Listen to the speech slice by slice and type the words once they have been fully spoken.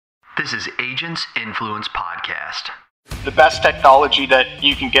This is Agents Influence Podcast. The best technology that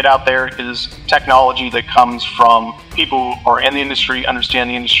you can get out there is technology that comes from people who are in the industry, understand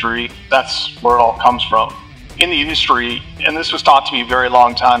the industry. That's where it all comes from. In the industry, and this was taught to me a very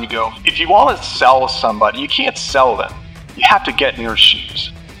long time ago, if you want to sell somebody, you can't sell them. You have to get in their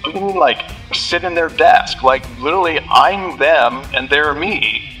shoes. I mean, like, sit in their desk. Like, literally, I'm them and they're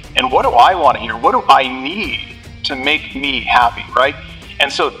me. And what do I want to hear? What do I need to make me happy, right?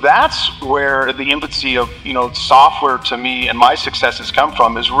 And so that's where the infancy of, software to me and my success has come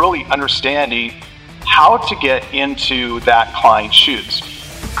from, is really understanding how to get into that client's shoes.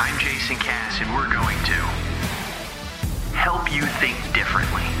 I'm Jason Cass, and we're going to help you think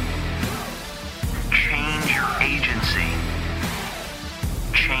differently, change your agency,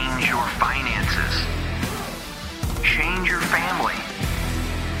 change your finances, change your family,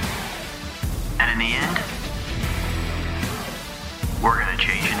 and in the end, we're going to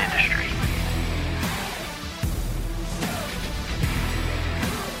change an industry.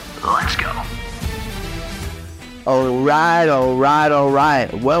 Let's go. All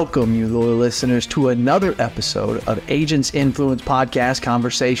right. Welcome, you loyal listeners, to another episode of Agents Influence Podcast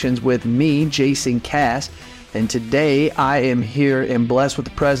Conversations with me, Jason Cass. And today I am here and blessed with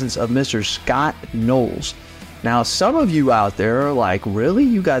the presence of Mr. Scott Knowles. Now, some of you out there are like, really?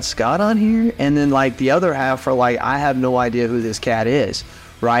 You got Scott on here? And then like the other half are like, I have no idea who this cat is,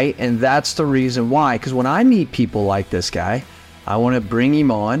 right? And that's the reason why. Because when I meet people like this guy, I want to bring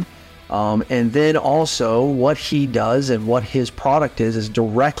him on. And then also what he does and what his product is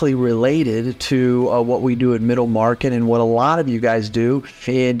directly related to what we do at middle market and what a lot of you guys do.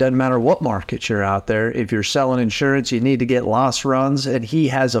 It doesn't matter what market you're out there. If you're selling insurance, you need to get loss runs, and he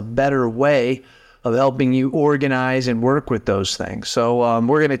has a better way of helping you organize and work with those things. So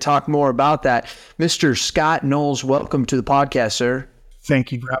we're going to talk more about that. Mr. Scott Knowles, welcome to the podcast, sir.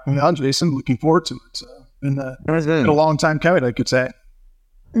 Thank you for having me on, Jason. Looking forward to it. Been a long time coming, I could say.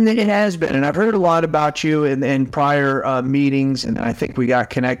 It has been, and I've heard a lot about you in prior meetings, and I think we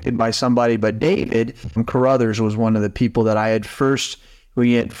got connected by somebody, but David from Carruthers was one of the people that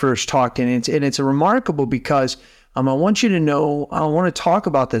we had first talked, and it's remarkable because I want you to know, I want to talk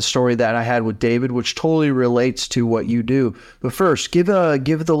about this story that I had with David, which totally relates to what you do. But first, give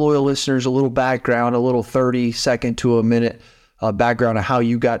the loyal listeners a little background, a little 30-second to a minute background of how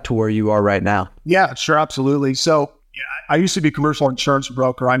you got to where you are right now. Yeah, sure, absolutely. So, I used to be a commercial insurance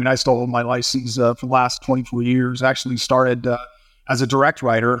broker. I mean, I still hold my license for the last 24 years. I actually started as a direct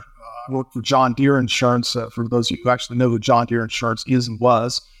writer. I worked for John Deere Insurance, for those of you who actually know who John Deere Insurance is and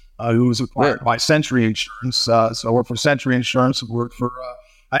was, who was acquired by Century Insurance. So I worked for Century Insurance. I worked for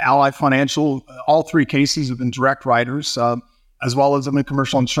Ally Financial. All three cases have been direct writers, as well as I'm a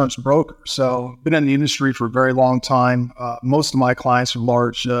commercial insurance broker. So I've been in the industry for a very long time. Most of my clients are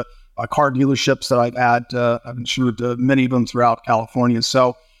large car dealerships that I've had. I've insured many of them throughout California.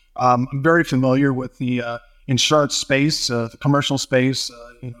 So I'm very familiar with the insurance space, the commercial space,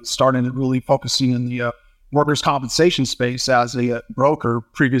 starting to really focusing in the workers' compensation space as a broker,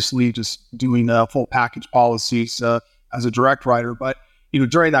 previously just doing full package policies as a direct writer. But,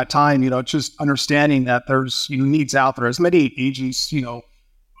 during that time, just understanding that there's needs out there. As many agents,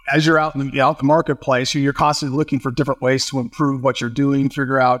 as you're out in the marketplace, you're constantly looking for different ways to improve what you're doing,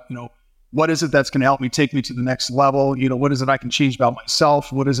 figure out, what is it that's going to help me take me to the next level? What is it I can change about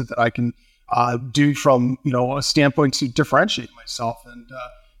myself? What is it that I can do from, a standpoint to differentiate myself? And,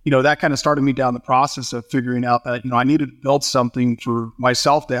 that kind of started me down the process of figuring out that, I needed to build something for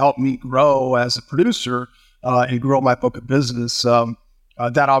myself to help me grow as a producer and grow my book of business.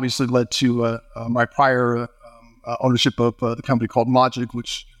 That obviously led to my prior ownership of the company called Logic,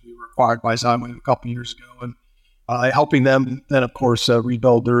 which we were acquired by Zymo a couple of years ago, and helping them then, of course,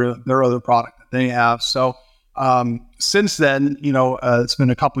 rebuild their other product that they have. So since then, it's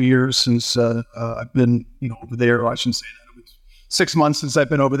been a couple of years since I've been, over there. I shouldn't say that. It was 6 months since I've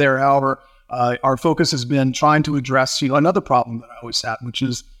been over there. However, our focus has been trying to address, another problem that I always had, which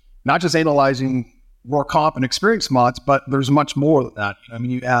is not just analyzing work comp and experience mods, but there's much more than that.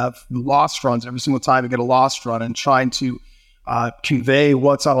 You have the loss runs every single time you get a loss run, and trying to convey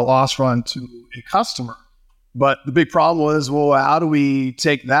what's on a loss run to a customer. But the big problem was, well, how do we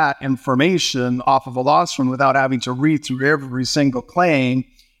take that information off of a loss run without having to read through every single claim,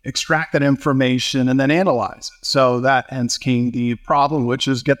 extract that information, and then analyze it? So that hence came the problem, which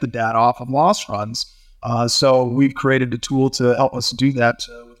is get the data off of loss runs. So we've created a tool to help us do that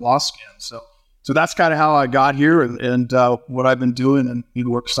with loss scans. So that's kind of how I got here and what I've been doing, and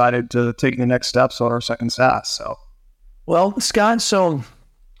we're excited to take the next steps on our second SaaS. So, well, Scott, so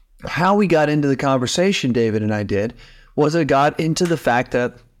how we got into the conversation, David and I did, was it got into the fact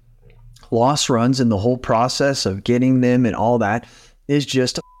that loss runs and the whole process of getting them and all that is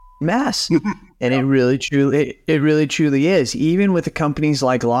just a mess. And it really truly is. Even with the companies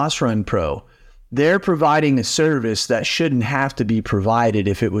like Loss Run Pro, they're providing a service that shouldn't have to be provided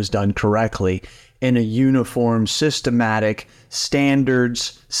if it was done correctly in a uniform, systematic,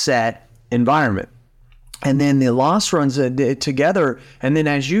 standards set environment. And then the loss runs together. And then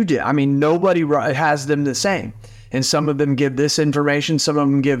as you did, I mean, nobody has them the same. And some of them give this information, some of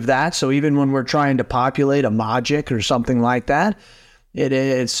them give that. So even when we're trying to populate a Mogic or something like that,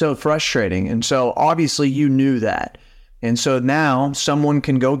 it's so frustrating. And so obviously you knew that. And so now someone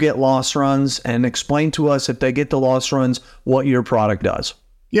can go get loss runs and explain to us, if they get the loss runs, what your product does.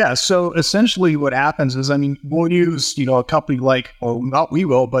 Yeah. So essentially what happens is, I mean, we'll use, a company like, well, not we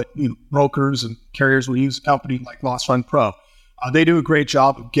will, but brokers and carriers will use a company like Loss Run Pro. They do a great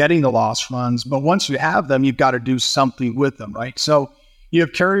job of getting the loss runs, but once you have them, you've got to do something with them, right? So you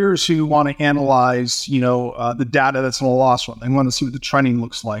have carriers who want to analyze, the data that's in a loss run. They want to see what the trending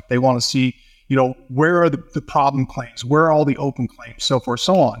looks like. They want to see, where are the problem claims? Where are all the open claims? So forth,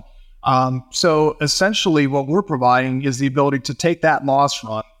 so on. So essentially what we're providing is the ability to take that loss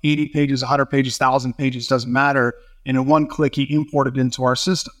run, 80 pages, 100 pages, 1,000 pages, doesn't matter. And in one click, you import it into our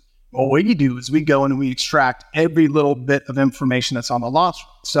system. Well, what we do is we go and we extract every little bit of information that's on the loss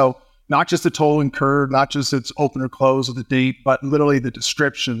run. So not just the total incurred, not just its open or close of the date, but literally the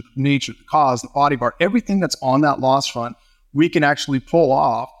description, the nature, the cause, the body part, everything that's on that loss run, we can actually pull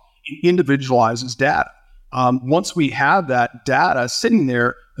off and individualize as data. Once we have that data sitting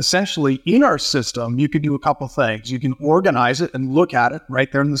there, essentially in our system, you can do a couple of things. You can organize it and look at it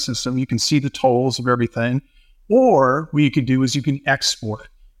right there in the system. You can see the totals of everything. Or what you can do is you can export it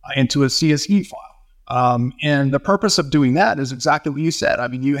into a CSV file. And the purpose of doing that is exactly what you said. I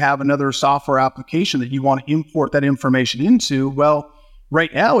mean, you have another software application that you want to import that information into. Well,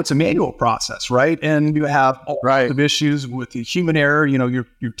 right now it's a manual process, right? And you have all kinds of issues with the human error. You're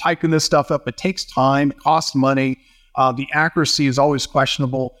typing this stuff up. It takes time. It costs money. The accuracy is always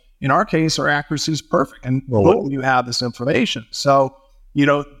questionable. In our case, our accuracy is perfect. And you have this information. So,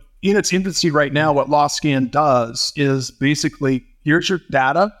 in its infancy right now, what LossScan does is basically, here's your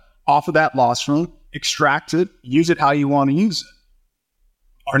data off of that loss run, extract it, use it how you want to use it.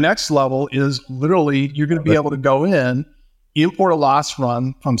 Our next level is literally, you're going to be able to go in, import a loss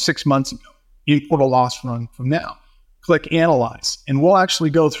run from 6 months ago, import a loss run from now, click analyze, and we'll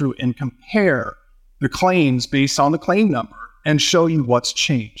actually go through and compare the claims based on the claim number and show you what's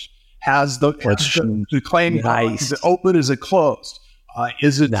changed. Has the claim, is it open, is it closed?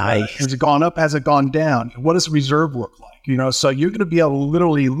 Has it gone up? Has it gone down? What does the reserve look like? So you're going to be able to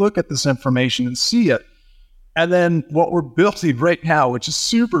literally look at this information and see it. And then what we're building right now, which is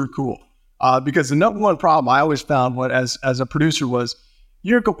super cool, because the number one problem I always found as a producer was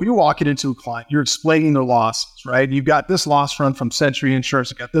you're walking into a client, you're explaining their losses, right? You've got this loss run from Century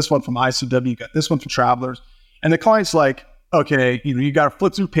Insurance, you got this one from ICW, you got this one from Travelers, and the client's like, okay, you got to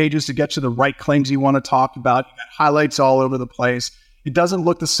flip through pages to get to the right claims you want to talk about. You got highlights all over the place. It doesn't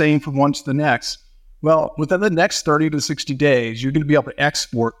look the same from one to the next. Well, within the next 30 to 60 days, you're going to be able to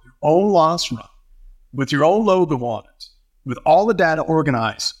export your own loss run with your own logo on it, with all the data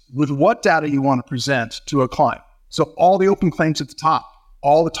organized, with what data you want to present to a client. So all the open claims at the top,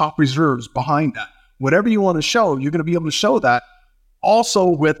 all the top reserves behind that, whatever you want to show, you're going to be able to show that also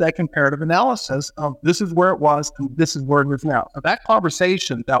with that comparative analysis of this is where it was and this is where it is now. So that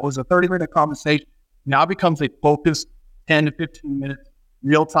conversation, that was a 30-minute conversation, now becomes a focused 10 to 15-minute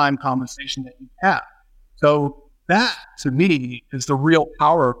real-time conversation that you have. So that, to me, is the real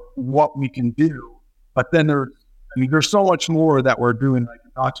power of what we can do. But then there's so much more that we're doing. I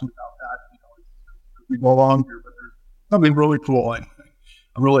can talk to you about that, as we go along here, but there's something really cool and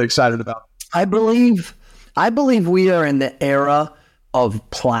I'm really excited about it. I believe we are in the era of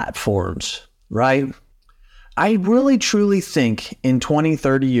platforms, right? I really, truly think in 20,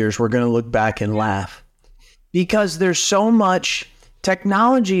 30 years, we're going to look back and laugh because there's so much.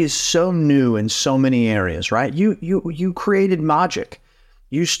 Technology is so new in so many areas, right? You created Mogic.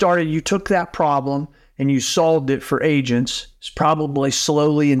 You took that problem and you solved it for agents. It's probably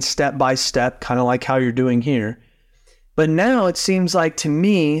slowly and step by step, kind of like how you're doing here. But now it seems like to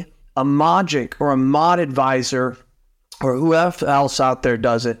me, a Mogic or a Mod Advisor or whoever else out there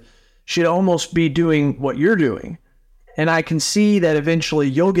does it should almost be doing what you're doing. And I can see that eventually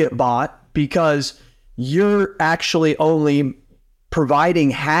you'll get bought because you're actually only providing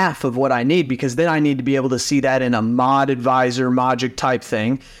half of what I need, because then I need to be able to see that in a Mod Advisor, Mogic type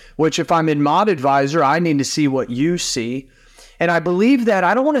thing, which if I'm in Mod Advisor, I need to see what you see. And I believe that,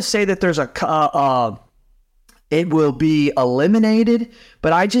 I don't want to say that there's it will be eliminated.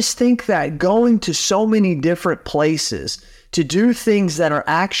 But I just think that going to so many different places to do things that are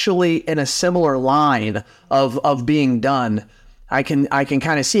actually in a similar line of being done, I can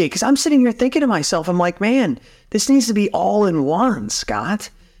kind of see it. Because I'm sitting here thinking to myself, I'm like, man, this needs to be all in one, Scott.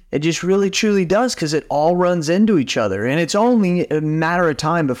 It just really, truly does, because it all runs into each other. And it's only a matter of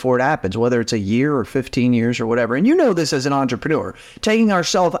time before it happens, whether it's a year or 15 years or whatever. And you know this as an entrepreneur. Taking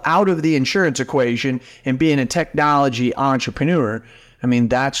ourselves out of the insurance equation and being a technology entrepreneur, I mean,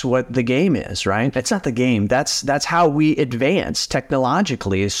 that's what the game is, right? That's not the game. That's how we advance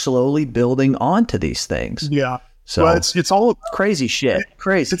technologically, is slowly building onto these things. Yeah. So well, it's all about, crazy shit.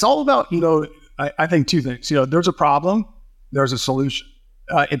 Crazy. It's all about, I think two things. There's a problem, there's a solution.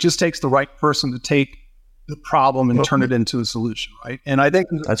 It just takes the right person to take the problem and turn it into a solution, right? And I think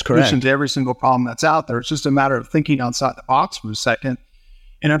that's correct. Solution to every single problem that's out there. It's just a matter of thinking outside the box for a second.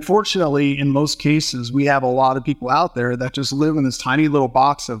 And unfortunately, in most cases, we have a lot of people out there that just live in this tiny little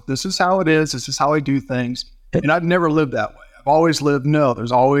box of, this is how it is, this is how I do things. And I've never lived that way. I've always lived, no,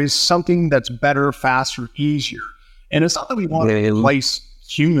 there's always something that's better, faster, easier. And it's not that we want to replace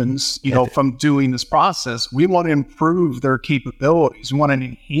humans, from doing this process. We want to improve their capabilities. We want to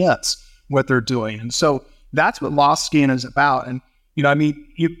enhance what they're doing. And so that's what Loss Scan is about. And, you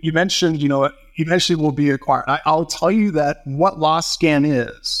mentioned, eventually will be acquired. I'll tell you that what Loss Scan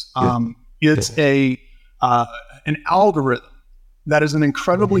is, it's an algorithm that is an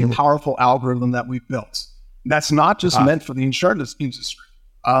incredibly powerful algorithm that we've built. That's not just meant for the insurance industry.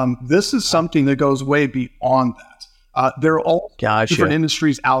 This is something that goes way beyond that. There are all different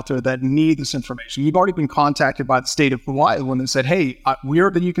industries out there that need this information. You've already been contacted by the state of Hawaii when they said, hey, we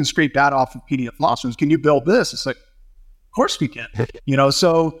heard that you can scrape data off of PDF loss runs. Can you build this? It's like, of course we can.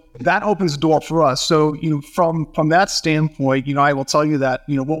 So that opens the door for us. So, from that standpoint, I will tell you that,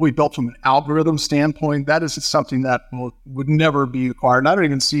 what we built from an algorithm standpoint, that is something that would never be acquired. And I don't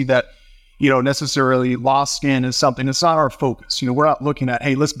even see that, necessarily Loss Scan is something. It's not our focus. We're not looking at,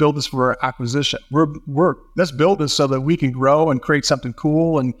 hey, let's build this for acquisition. Let's build this so that we can grow and create something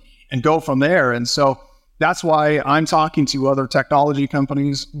cool and go from there. And so that's why I'm talking to other technology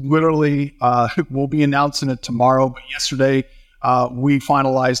companies. Literally, we'll be announcing it tomorrow. But yesterday, we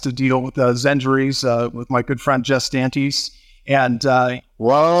finalized a deal with Zenjuries with my good friend Jess Dantes. And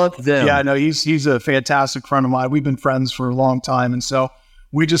love them. Yeah, no, he's a fantastic friend of mine. We've been friends for a long time, and so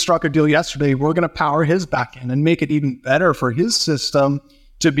we just struck a deal yesterday. We're going to power his backend and make it even better for his system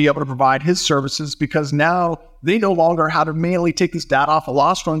to be able to provide his services, because now they no longer have to manually take this data off of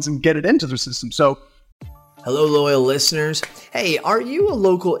loss runs and get it into their system. So, hello, loyal listeners. Hey, are you a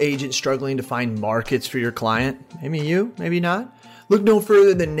local agent struggling to find markets for your client? Maybe you, maybe not. Look no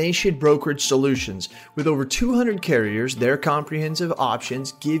further than Nation Brokerage Solutions. With over 200 carriers, their comprehensive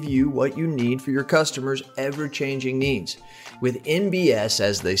options give you what you need for your customers' ever-changing needs. With NBS,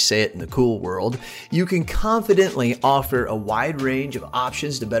 as they say it in the cool world, you can confidently offer a wide range of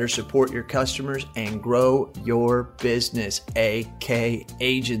options to better support your customers and grow your business, aka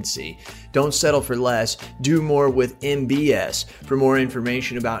agency. Don't settle for less. Do more with NBS. For more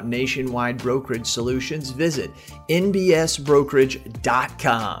information about nationwide brokerage solutions, visit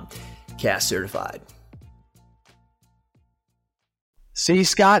nbsbrokerage.com. CAS certified. See,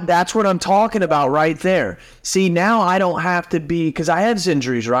 Scott, that's what I'm talking about right there. See, now I don't have to be, because I have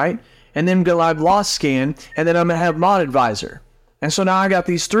Zenjuries, right? And then I have Loss Scan, and then I'm going to have Mod Advisor. And so now I got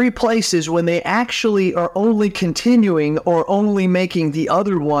these three places when they actually are only continuing or only making the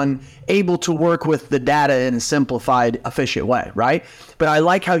other one able to work with the data in a simplified, efficient way, right? But I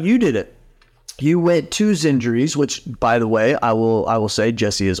like how you did it. You went to Zenjuries, which, by the way, I will say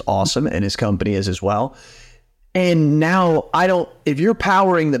Jesse is awesome and his company is as well. And now if you're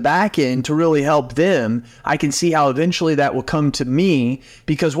powering the back end to really help them, I can see how eventually that will come to me,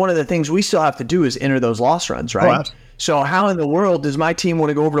 because one of the things we still have to do is enter those loss runs, right? Oh, so how in the world does my team want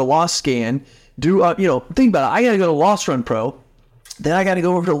to go over to Loss Scan, think about it. I got to go to Loss Run Pro, then I got to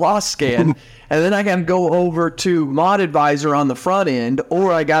go over to Loss Scan, and then I got to go over to Mod Advisor on the front end,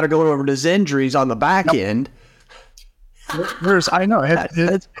 or I got to go over to Zenjuries on the back end. I know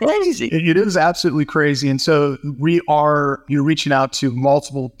it's crazy. It is absolutely crazy. And so you're reaching out to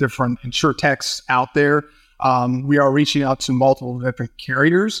multiple different insurtechs out there. We are reaching out to multiple different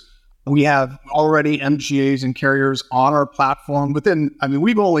carriers. We have already MGAs and carriers on our platform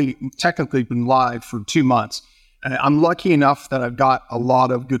we've only technically been live for 2 months. And I'm lucky enough that I've got a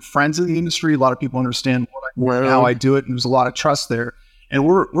lot of good friends in the industry. A lot of people understand what how I do it. And there's a lot of trust there. And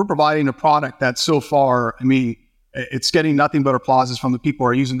we're providing a product that so far, it's getting nothing but applauses from the people who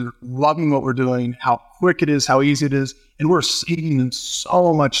are using it, loving what we're doing, how quick it is, how easy it is. And we're saving them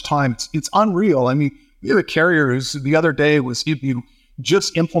so much time. It's unreal. We have a carrier who's the other day was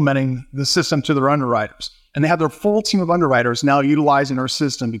just implementing the system to their underwriters. And they have their full team of underwriters now utilizing our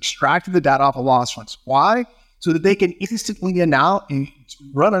system, extracting the data off of loss runs. Why? So that they can instantly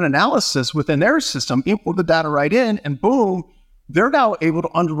run an analysis within their system, import the data right in, and boom, they're now able to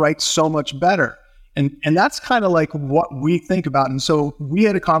underwrite so much better. And that's kind of like what we think about. And so we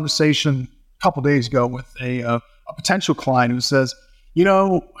had a conversation a couple days ago with a potential client who says,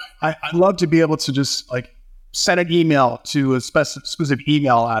 I'd love to be able to just like send an email to a specific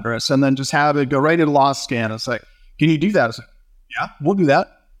email address and then just have it go right into loss scan. It's like, can you do that? I was like, yeah, we'll do that.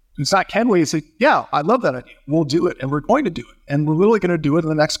 It's not, can we? It's like, yeah, I love that idea. We'll do it. And we're going to do it. And we're really going to do it in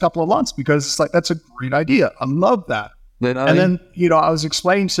the next couple of months because it's like, that's a great idea. I love that. And then, I was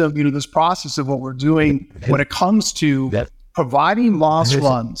explaining to them, this process of what we're doing when it comes to providing loss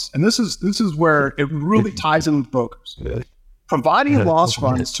runs. And this is where it really ties in with brokers. Providing loss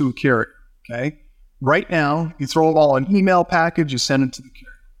runs to a carrier, okay? Right now, you throw it all in an email package, you send it to the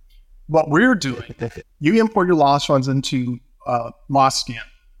carrier. What we're doing, you import your loss runs into loss scan.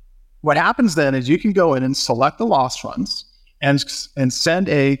 What happens then is you can go in and select the loss runs and send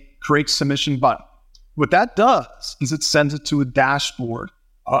a create submission button. What that does is it sends it to a dashboard.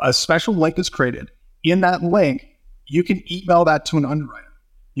 A special link is created. In that link, you can email that to an underwriter.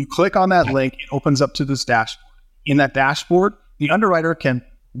 You click on that link, it opens up to this dashboard. In that dashboard, the underwriter can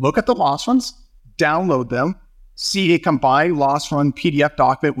look at the loss runs, download them, see a combined loss run PDF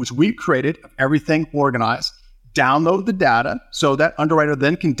document, which we've created, everything organized, download the data so that underwriter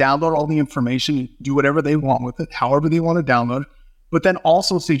then can download all the information and do whatever they want with it, however they want to download it, but then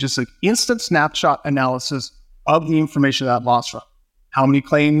also see just an instant snapshot analysis of the information of that loss run. How many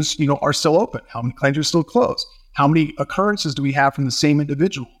claims, are still open? How many claims are still closed? How many occurrences do we have from the same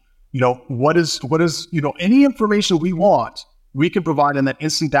individual? What is, any information we want, we can provide in that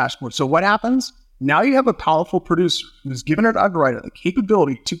instant dashboard. So what happens? Now you have a powerful producer who's given an underwriter the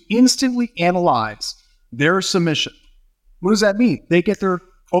capability to instantly analyze their submission. What does that mean? They get their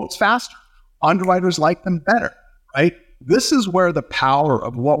quotes faster. Underwriters like them better, right? This is where the power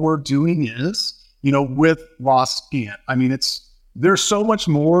of what we're doing is, with loss scan. I mean, there's so much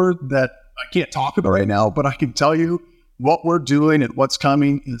more that I can't talk about right now, but I can tell you what we're doing and what's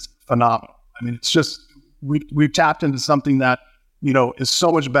coming is phenomenal. I mean, it's just, we've tapped into something that, is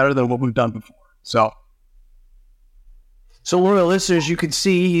so much better than what we've done before. So loyal listeners, you can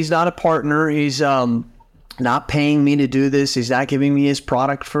see he's not a partner. He's not paying me to do this. He's not giving me his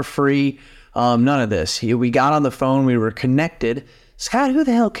product for free. None of this. We got on the phone. We were connected. Scott, who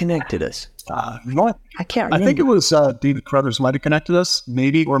the hell connected us? You know what? I can't remember. I think it was David Crothers might have connected us,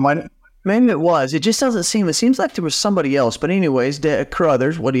 maybe, or might have. Maybe it was. It just doesn't seem. It seems like there was somebody else. But anyways,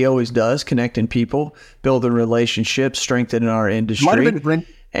 Crothers, what he always does, connecting people, building relationships, strengthening our industry. Might have been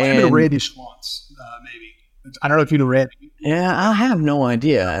Randy Schwantz, maybe. I don't know if you know Randy. Yeah, I have no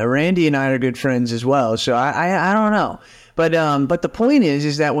idea. Randy and I are good friends as well, so I don't know. But the point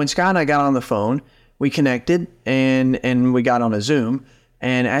is that when Scott and I got on the phone, we connected and we got on a Zoom.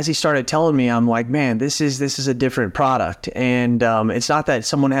 And as he started telling me, I'm like, man, this is a different product. And it's not that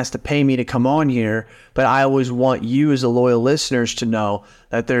someone has to pay me to come on here, but I always want you as a loyal listeners to know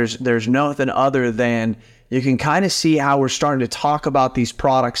that there's nothing other than you can kind of see how we're starting to talk about these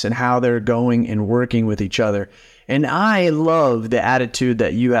products and how they're going and working with each other. And I love the attitude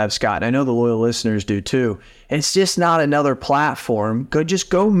that you have, Scott. I know the loyal listeners do too. It's just not another platform.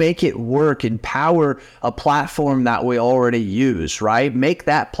 Go make it work. Empower a platform that we already use, right? Make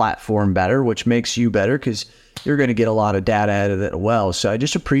that platform better, which makes you better because you're going to get a lot of data out of it well. So I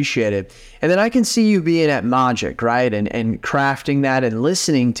just appreciate it. And then I can see you being at Magic, right? And crafting that and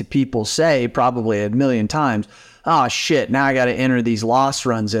listening to people say probably a million times, oh shit, now I got to enter these loss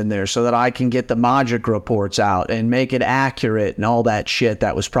runs in there so that I can get the Magic reports out and make it accurate and all that shit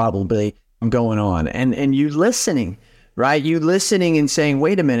that was probably going on. And you listening, right? You listening and saying,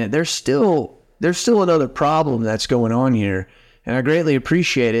 wait a minute, there's still another problem that's going on here. And I greatly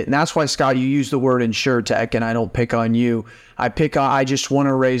appreciate it. And that's why, Scott, you use the word InsurTech, and I don't pick on you. I just want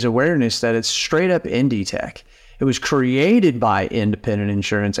to raise awareness that it's straight up indie tech. It was created by independent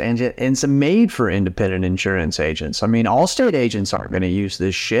insurance agents and it's made for independent insurance agents. I mean, Allstate agents aren't going to use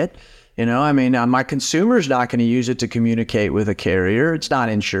this shit. My consumer's not going to use it to communicate with a carrier. It's not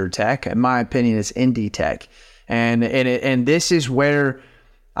InsurTech. In my opinion, it's indie tech. And this is where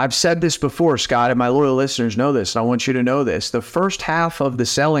I've said this before, Scott, and my loyal listeners know this, and I want you to know this. The first half of the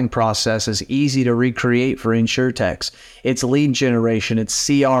selling process is easy to recreate for InsurTechs. It's lead generation, it's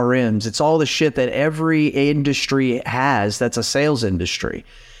CRMs, it's all the shit that every industry has that's a sales industry.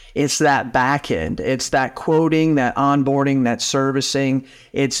 It's that back end. It's that quoting, that onboarding, that servicing.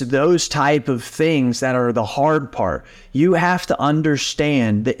 It's those type of things that are the hard part. You have to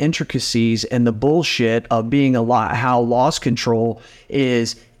understand the intricacies and the bullshit of being how loss control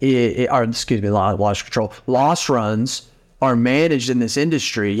loss runs are managed in this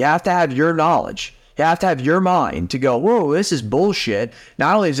industry. You have to have your knowledge. You have to have your mind to go, whoa, this is bullshit.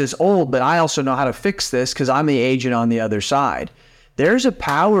 Not only is this old, but I also know how to fix this because I'm the agent on the other side. There's a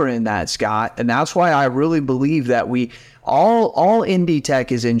power in that, Scott, and that's why I really believe that all indie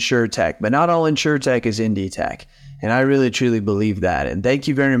tech is insurtech, but not all insurtech is indie tech. And I really, truly believe that. And thank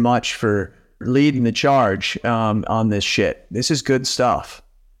you very much for leading the charge on this shit. This is good stuff.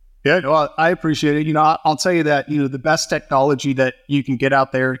 Yeah, no, I appreciate it. I'll tell you that, the best technology that you can get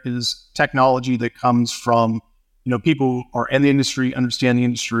out there is technology that comes from, people who are in the industry, understand the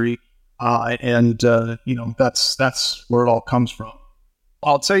industry, and that's where it all comes from.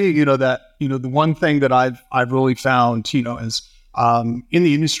 I'll tell you, that, the one thing that I've really found, is in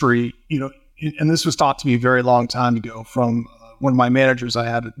the industry, and this was taught to me a very long time ago from one of my managers I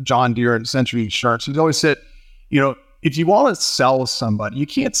had at John Deere and Century Insurance. He always said, if you want to sell somebody, you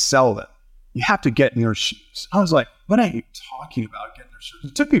can't sell them. You have to get in their shoes. I was like, what are you talking about, getting their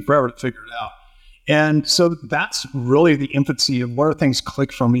shoes? It took me forever to figure it out. And so that's really the infancy of where things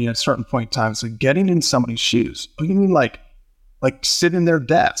click for me at a certain point in time. So getting in somebody's shoes. What do you mean like sit in their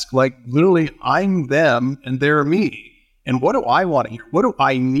desk? Like literally I'm them and they're me. And what do I want to hear? What do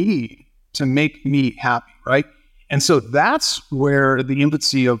I need to make me happy, right? And so that's where the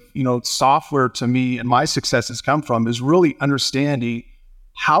infancy of, software to me and my successes come from, is really understanding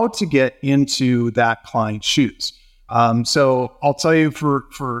how to get into that client's shoes. So I'll tell you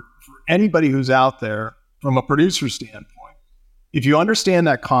for anybody who's out there from a producer standpoint, if you understand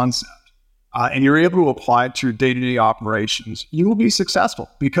that concept and you're able to apply it to your day-to-day operations, you will be successful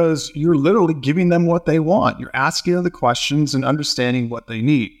because you're literally giving them what they want. You're asking them the questions and understanding what they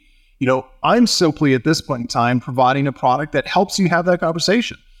need. I'm simply at this point in time providing a product that helps you have that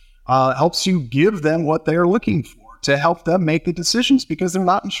conversation, helps you give them what they're looking for to help them make the decisions because they're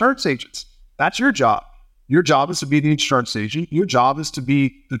not insurance agents. That's your job. Your job is to be the insurance agent. Your job is to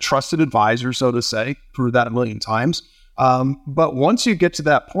be the trusted advisor, so to say, for that a million times. But once you get to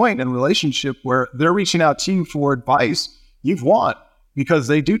that point in a relationship where they're reaching out to you for advice, you've won because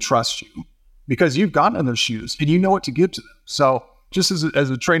they do trust you, because you've gotten in their shoes and you know what to give to them. So just as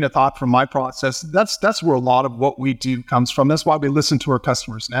a train of thought from my process, that's where a lot of what we do comes from. That's why we listen to our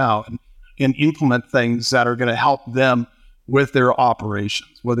customers now and implement things that are going to help them with their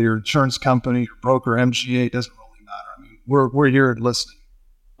operations, whether you're an insurance company or broker, MGA, it doesn't really matter. I mean, we're here listening.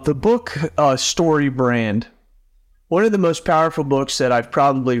 The book Story Brand, one of the most powerful books that I've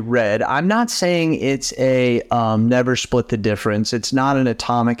probably read. I'm not saying it's a Never Split the Difference. It's not an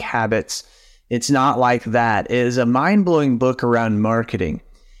Atomic Habits. It's not like that. It is a mind-blowing book around marketing.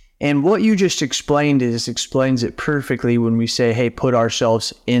 And what you just explained explains it perfectly when we say, hey, put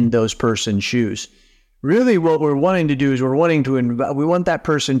ourselves in those person's shoes. Really what we're wanting to do is we want that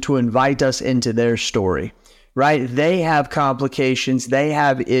person to invite us into their story, right? They have complications. They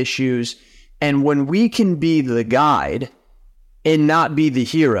have issues. And when we can be the guide and not be the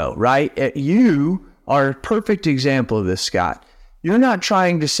hero, right? You are a perfect example of this, Scott. You're not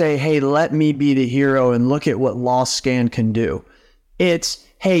trying to say, hey, let me be the hero and look at what Loss Scan can do. It's,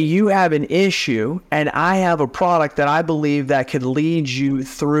 hey, you have an issue and I have a product that I believe that could lead you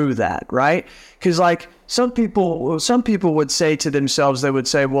through that, right? Because like some people would say to themselves, they would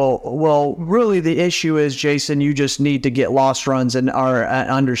say, well, really the issue is, Jason, you just need to get loss runs and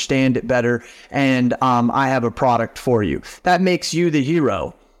understand it better. And I have a product for you. That makes you the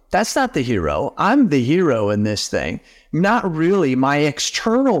hero. That's not the hero. I'm the hero in this thing. Not really. My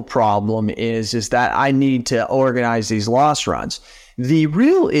external problem is that I need to organize these loss runs. The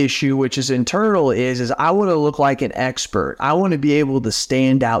real issue, which is internal, is I want to look like an expert. I want to be able to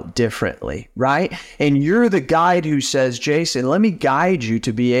stand out differently, right? And you're the guide who says, Jason, let me guide you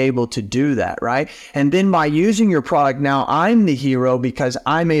to be able to do that, right? And then by using your product, now I'm the hero because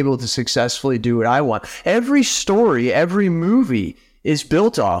I'm able to successfully do what I want. Every story, every movie is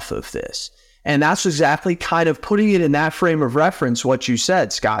built off of this. And that's exactly kind of putting it in that frame of reference, what you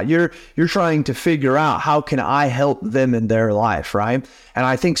said, Scott. You're trying to figure out how can I help them in their life, right? And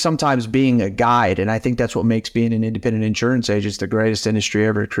I think sometimes being a guide, and I think that's what makes being an independent insurance agent the greatest industry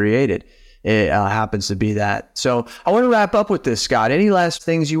ever created. It happens to be that. So I want to wrap up with this, Scott. Any last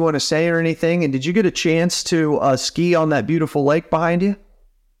things you want to say or anything? And did you get a chance to ski on that beautiful lake behind you?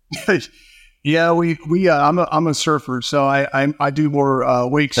 Yeah, I'm a surfer, so I do more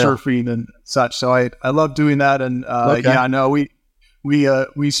wake surfing and such. So I love doing that, and okay. Yeah, no,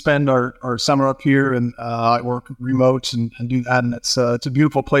 we spend our summer up here, and I work remote and do that, and it's a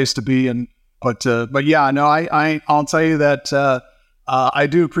beautiful place to be. And but yeah, no, I'll tell you that I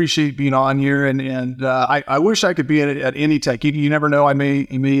do appreciate being on here, and I wish I could be at any tech. You never know.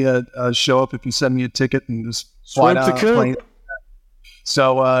 You may show up if you send me a ticket and just fly down a plane.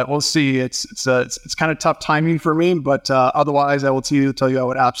 So we'll see. It's kind of tough timing for me, but otherwise, I will tell you I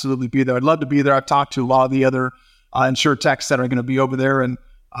would absolutely be there. I'd love to be there. I've talked to a lot of the other InsurTechs that are going to be over there, and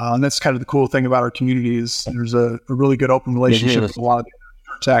that's kind of the cool thing about our community is there's a really good open relationship with a lot of the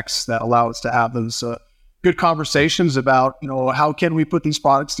InsurTechs that allow us to have those good conversations about how can we put these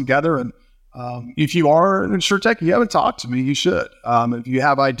products together. And if you are an InsurTech, you haven't talked to me, you should. If you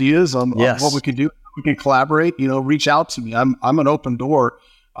have ideas on what we can do, we can collaborate, reach out to me. I'm an open door.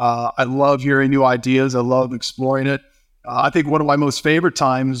 I love hearing new ideas. I love exploring it. I think one of my most favorite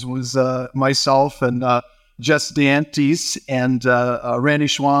times was myself and Jess DeAntis and Randy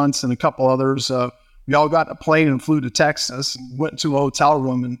Schwantz and a couple others. We all got in a plane and flew to Texas and went to a hotel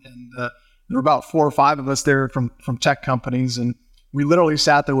room, and there were about 4 or 5 of us there from tech companies, and we literally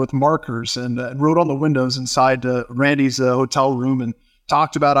sat there with markers and wrote on the windows inside Randy's hotel room and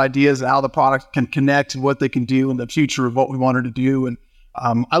talked about ideas and how the product can connect and what they can do in the future of what we wanted to do. And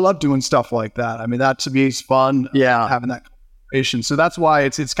I love doing stuff like that. I mean, that to me is fun. Having that conversation. So that's why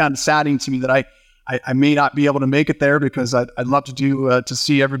it's kind of saddening to me that I may not be able to make it there, because I'd love to do to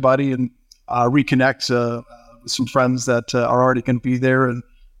see everybody and reconnect with some friends that are already going to be there. And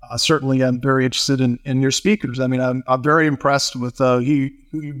certainly I'm very interested in your speakers. I mean, I'm very impressed with who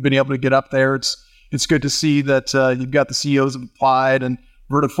you've been able to get up there. It's good to see that you've got the CEOs of Applied and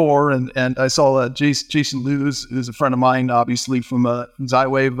Vertafore, and I saw Jason Liu, who's a friend of mine, obviously from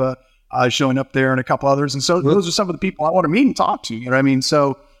Zywave, showing up there, and a couple others. And so those are some of the people I want to meet and talk to. You know what I mean?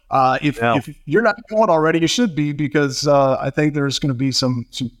 So if you're not going already, you should be, because I think there's going to be some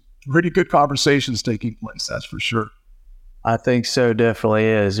pretty good conversations taking place. That's for sure. I think so. Definitely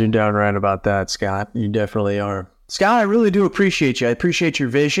is. You're down right about that, Scott. You definitely are. Scott, I really do appreciate you. I appreciate your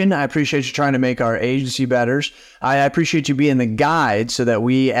vision. I appreciate you trying to make our agency better. I appreciate you being the guide so that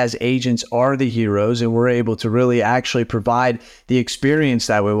we as agents are the heroes and we're able to really actually provide the experience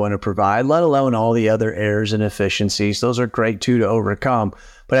that we want to provide, let alone all the other errors and efficiencies. Those are great too to overcome.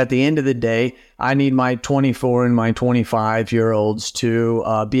 But at the end of the day, I need my 24 and my 25-year-olds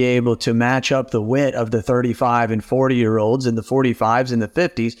to be able to match up the wit of the 35 and 40-year-olds and the 45s and the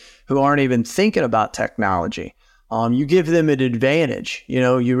 50s who aren't even thinking about technology. You give them an advantage.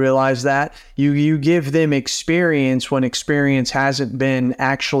 You realize that you give them experience when experience hasn't been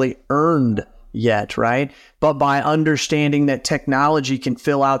actually earned yet, right? But by understanding that technology can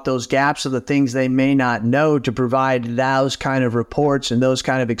fill out those gaps of the things they may not know to provide those kind of reports and those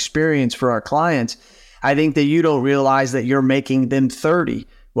kind of experience for our clients, I think that you don't realize that you're making them 30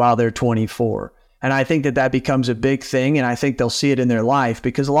 while they're 24. And I think that becomes a big thing, and I think they'll see it in their life,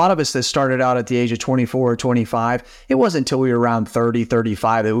 because a lot of us that started out at the age of 24 or 25, it wasn't until we were around 30,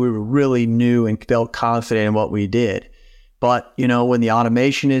 35 that we really knew and felt confident in what we did. But, when the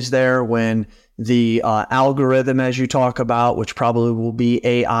automation is there, when the algorithm, as you talk about, which probably will be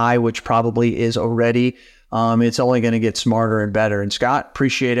AI, which probably is already, it's only going to get smarter and better. And Scott,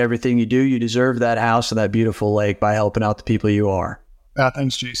 appreciate everything you do. You deserve that house and that beautiful lake by helping out the people you are.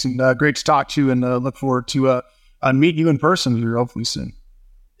 Thanks, Jason. Great to talk to you, and look forward to meet you in person here hopefully soon.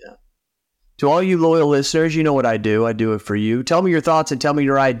 Yeah. To all you loyal listeners, you know what I do. I do it for you. Tell me your thoughts and tell me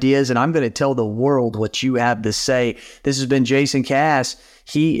your ideas, and I'm going to tell the world what you have to say. This has been Jason Cass.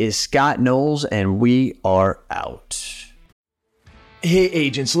 He is Scott Knowles, and we are out. Hey,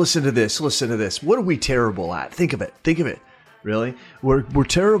 agents, listen to this. What are we terrible at? Think of it. Really? We're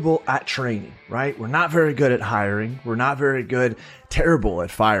terrible at training, right? We're not very good at hiring. We're not very good, terrible at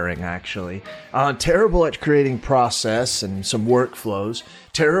firing, actually. Terrible at creating process and some workflows.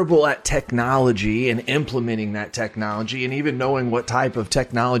 Terrible at technology and implementing that technology and even knowing what type of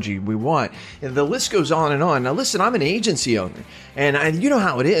technology we want. And the list goes on and on. Now, listen, I'm an agency owner, and you know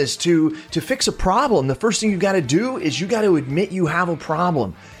how it is. To fix a problem, the first thing you got to do is you got to admit you have a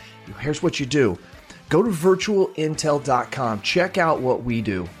problem. Here's what you do. Go to virtualintel.com. Check out what we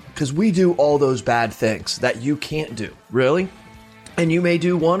do, because we do all those bad things that you can't do, really. And you may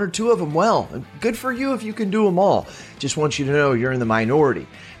do one or two of them well. Good for you if you can do them all. Just want you to know you're in the minority.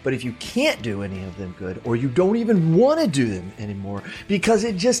 But if you can't do any of them good, or you don't even want to do them anymore because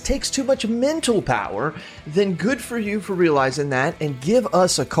it just takes too much mental power, then good for you for realizing that, and give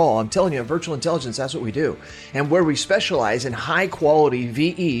us a call. I'm telling you, Virtual Intelligence, that's what we do. And where we specialize in high quality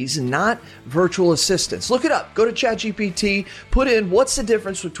VEs, not virtual assistants. Look it up. Go to ChatGPT, put in what's the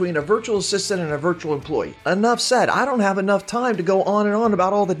difference between a virtual assistant and a virtual employee. Enough said. I don't have enough time to go on and on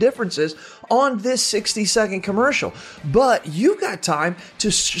about all the differences on this 60-second commercial. But you've got time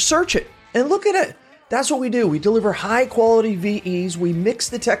to search it and look at it. That's what we do. We deliver high quality VEs. We mix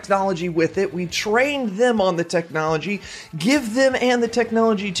the technology with it. We train them on the technology, give them and the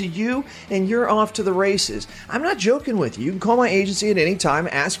technology to you, and you're off to the races. I'm not joking with you. You can call my agency at any time,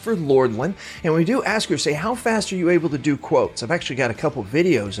 ask for Lordland, and when we do ask her, say, how fast are you able to do quotes? I've actually got a couple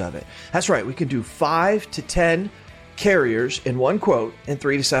videos of it. That's right. We can do 5 to 10 carriers in one quote in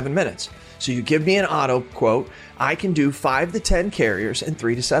 3 to 7 minutes. So you give me an auto quote, I can do 5 to 10 carriers in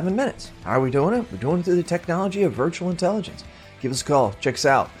 3 to 7 minutes. How are we doing it? We're doing it through the technology of virtual intelligence. Give us a call. Check us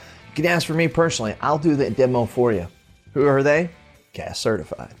out. You can ask for me personally. I'll do the demo for you. Who are they? CAS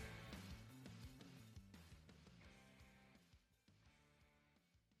certified.